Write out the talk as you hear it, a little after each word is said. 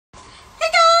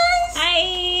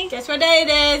Hey! Guess what day it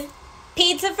is?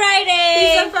 Pizza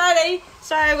Friday! Pizza Friday.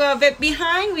 Sorry, we're a bit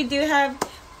behind. We do have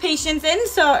patients in,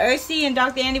 so Ursi and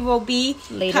Dr. Andy will be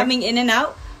coming in and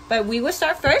out. But we will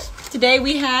start first. Today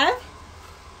we have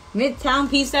Midtown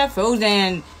Pizza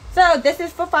Frozen. So this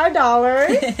is for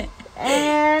 $5.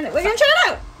 And we're going to try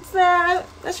it out. So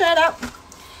let's try it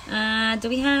out. Do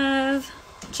we have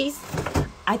cheese?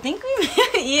 I think we've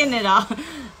eaten it all.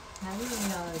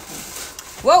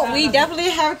 Whoa, we definitely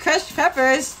have crushed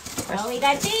peppers. Oh, we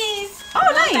got cheese.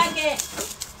 Oh,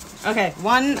 nice. Okay,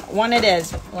 one it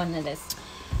is. One it is.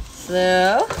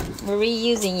 So, we're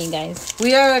reusing, you guys.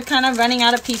 We are kind of running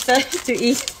out of pizza to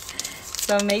eat.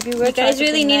 So maybe we'll You guys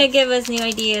really need to give us new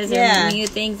ideas or new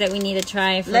things that we need to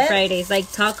try for Fridays.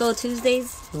 Like Taco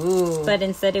Tuesdays. Ooh. But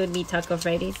instead it would be Taco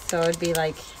Fridays. So it would be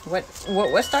like, what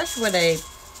starts with a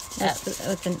F?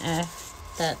 With an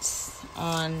F. That's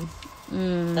on,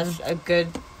 that's a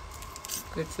good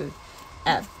food.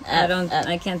 F.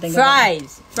 I can't think fries.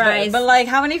 of it. Fries. But like,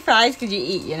 how many fries could you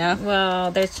eat, you know?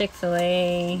 Well, there's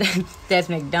Chick-fil-A. There's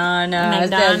McDonald's.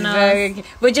 There's Burger King.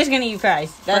 We're just going to eat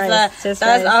fries. That's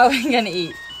all we're going to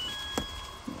eat.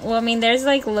 Well, I mean, there's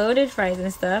like loaded fries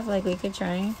and stuff. Like, we could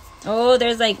try. Oh,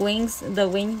 there's like wings. The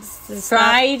wings.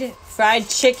 Fried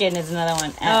chicken is another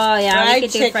one. Oh, yeah. We could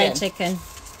do fried chicken.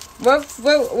 We'll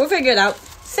figure it out.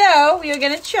 So, we are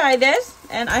going to try this.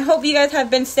 And I hope you guys have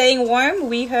been staying warm.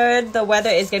 We heard the weather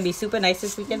is going to be super nice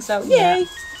this weekend. So, yay. Yeah.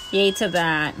 Yay to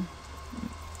that.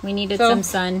 We needed some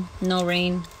sun. No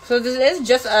rain. So, this is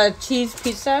just a cheese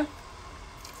pizza.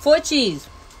 4 cheese.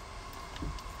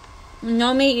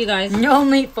 No meat, you guys. No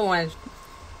meat for once.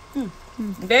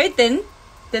 Very thin.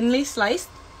 Thinly sliced.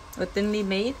 Or thinly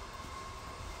made.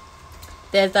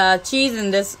 There's cheese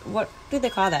in this. What do they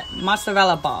call that?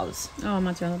 Mozzarella balls. Oh,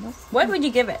 mozzarella balls. What would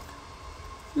you give it?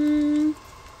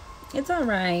 It's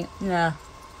alright. Yeah.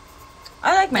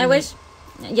 I like my meat.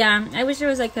 I wish there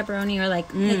was like pepperoni or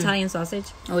like Italian sausage.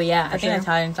 Oh yeah, I think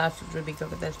Italian sausage would be good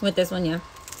with this. With this one, yeah.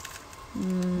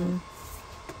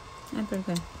 That's pretty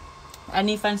good.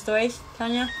 Any fun stories,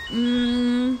 Tanya?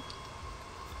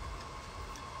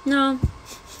 No.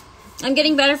 I'm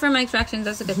getting better from my extractions.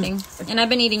 That's a good thing. And I've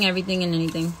been eating everything and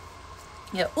anything.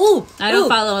 Yeah. I don't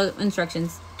follow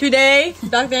instructions. Today,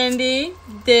 Dr. Andy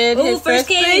did his first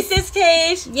braces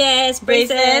case. Yes,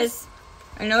 braces.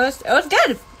 I know it was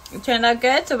good. It turned out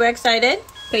good, so we're excited.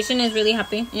 Patient is really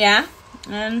happy. Yeah.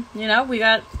 And, we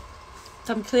got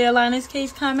some clear aligners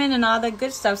case coming and all that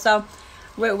good stuff. So,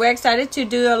 we're excited to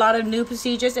do a lot of new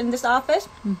procedures in this office.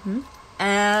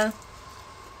 And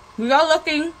we are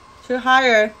looking to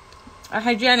hire a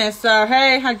hygienist. So,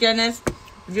 hey, hygienist,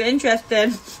 if you're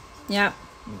interested. Yeah.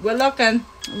 We're looking.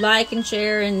 Like and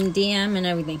share and DM and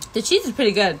everything. The cheese is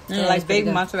pretty good. Yeah, like big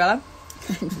mozzarella.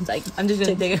 It's like, I'm just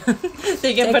gonna take it. So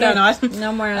you can put it on us.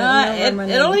 No more. It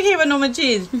only came with normal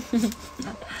cheese.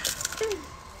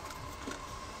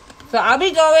 So I'll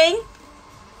be going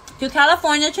to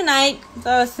California tonight.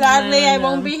 So sadly, I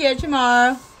won't be here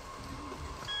tomorrow.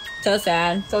 So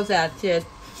sad. So sad. Cheers.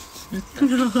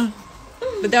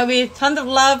 But there'll be tons of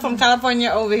love from California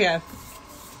over here.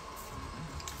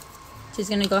 She's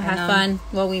gonna go have fun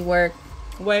while we work.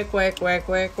 Work. But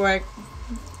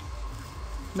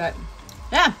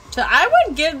yeah, so I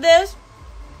would give this,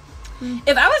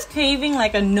 if I was craving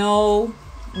like a no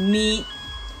meat,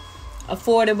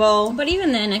 affordable. But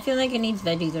even then, I feel like it needs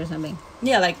veggies or something.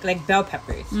 Yeah, like bell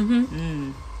peppers.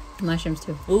 Mushrooms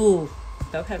too. Ooh,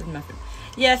 bell peppers, mushrooms.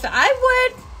 Yeah, so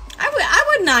I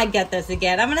would not get this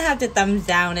again. I'm gonna have to thumbs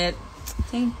down it.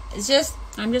 Okay. It's just,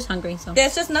 I'm just hungry, so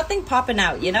there's just nothing popping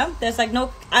out, There's like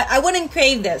no, I wouldn't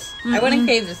crave this. I wouldn't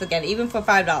crave this again, even for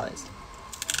 $5.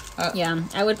 Yeah,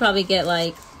 I would probably get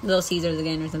like Little Caesars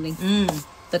again or something.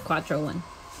 The Quattro one.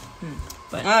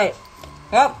 But all right,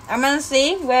 well, I'm gonna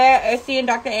see where Ursi and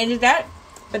Dr. Andy's at,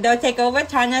 but they'll take over.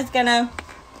 Tanya's gonna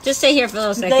just stay here for a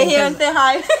little second. Stay here and say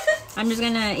hi. I'm just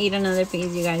gonna eat another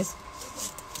piece, you guys.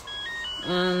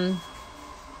 Oh,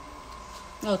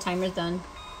 timer's done.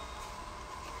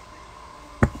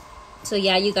 So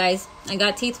yeah, you guys, I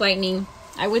got teeth whitening.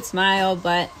 I would smile,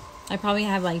 but I probably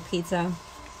have like pizza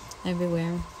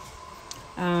everywhere.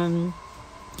 I'm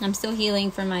still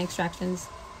healing from my extractions.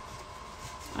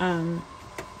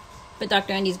 But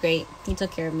Dr. Andy's great. He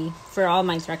took care of me for all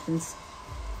my extractions.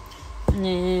 And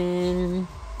then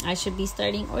I should be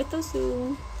starting ortho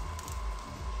soon.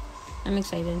 I'm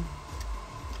excited.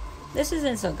 This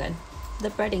isn't so good. The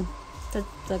breading,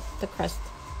 the crust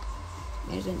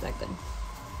isn't that good.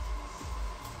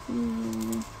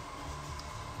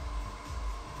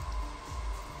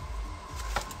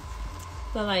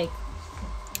 But like,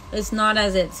 it's not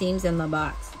as it seems in the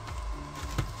box.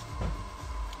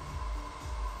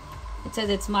 It says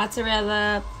it's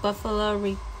mozzarella,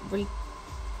 buffalo,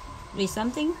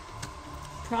 something,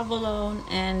 provolone,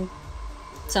 and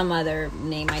some other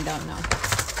name I don't know.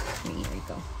 Here you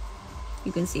go.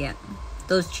 You can see it.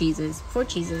 Those cheeses. 4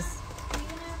 cheeses.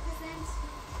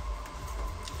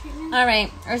 All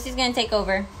right. Ursi's going to take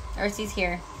over. Ursi's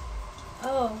here.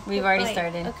 Oh. We've already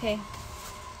started. Okay.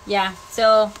 Yeah.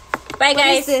 So, bye, guys. What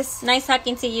is this? Nice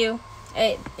talking to you.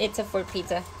 It's a Ford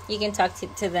pizza. You can talk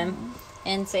to them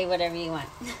and say whatever you want.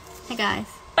 Hey, guys.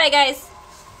 Bye, guys.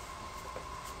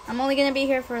 I'm only going to be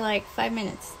here for like 5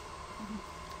 minutes.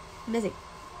 I'm busy.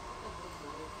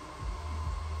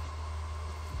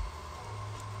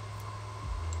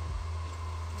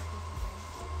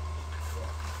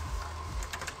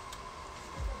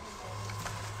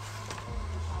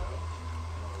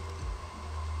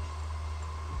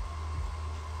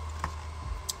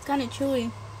 It's kind of chewy.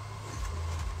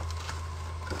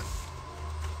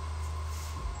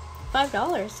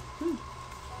 $5.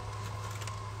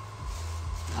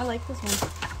 I like this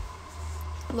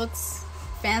one. Looks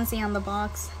fancy on the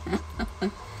box.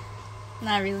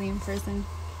 Not really in person.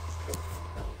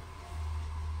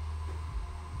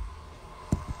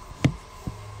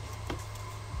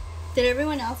 Did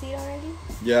everyone else eat already?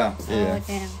 Yeah. Oh,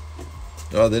 damn.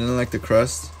 Oh, they didn't like the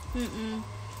crust? Mm-mm.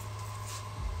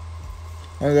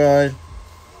 Hi, guys.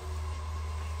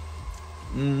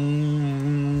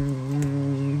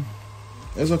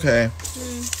 It's okay. I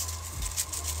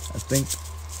think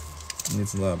it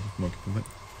needs a lot more cooking.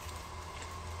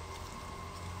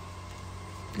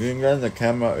 You can get in the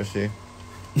camera or see.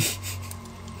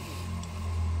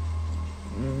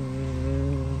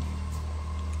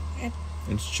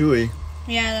 It's chewy.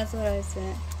 Yeah, that's what I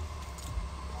said.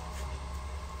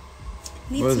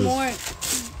 What Needs is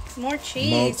more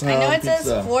cheese. I know Midtown it says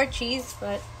pizza. 4 cheese,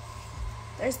 but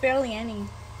there's barely any.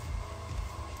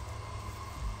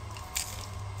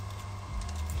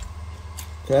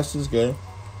 Crust is good.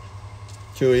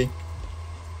 Chewy.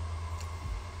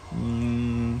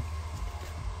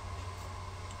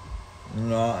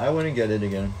 No, I wouldn't get it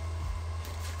again.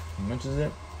 How much is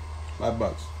it?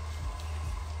 $5.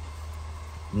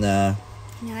 Nah.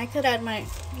 Yeah, I could add my,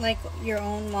 like, your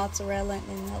own mozzarella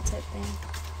and that type thing.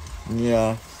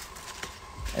 Yeah.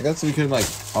 I guess we could like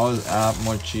always add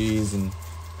more cheese and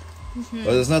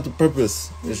but it's not the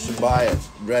purpose. It's to buy it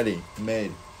ready,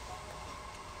 made.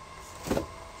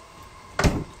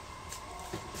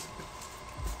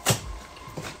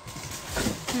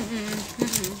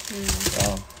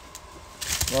 Oh.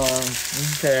 Well,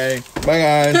 okay. Bye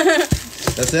guys.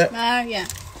 That's it? Yeah.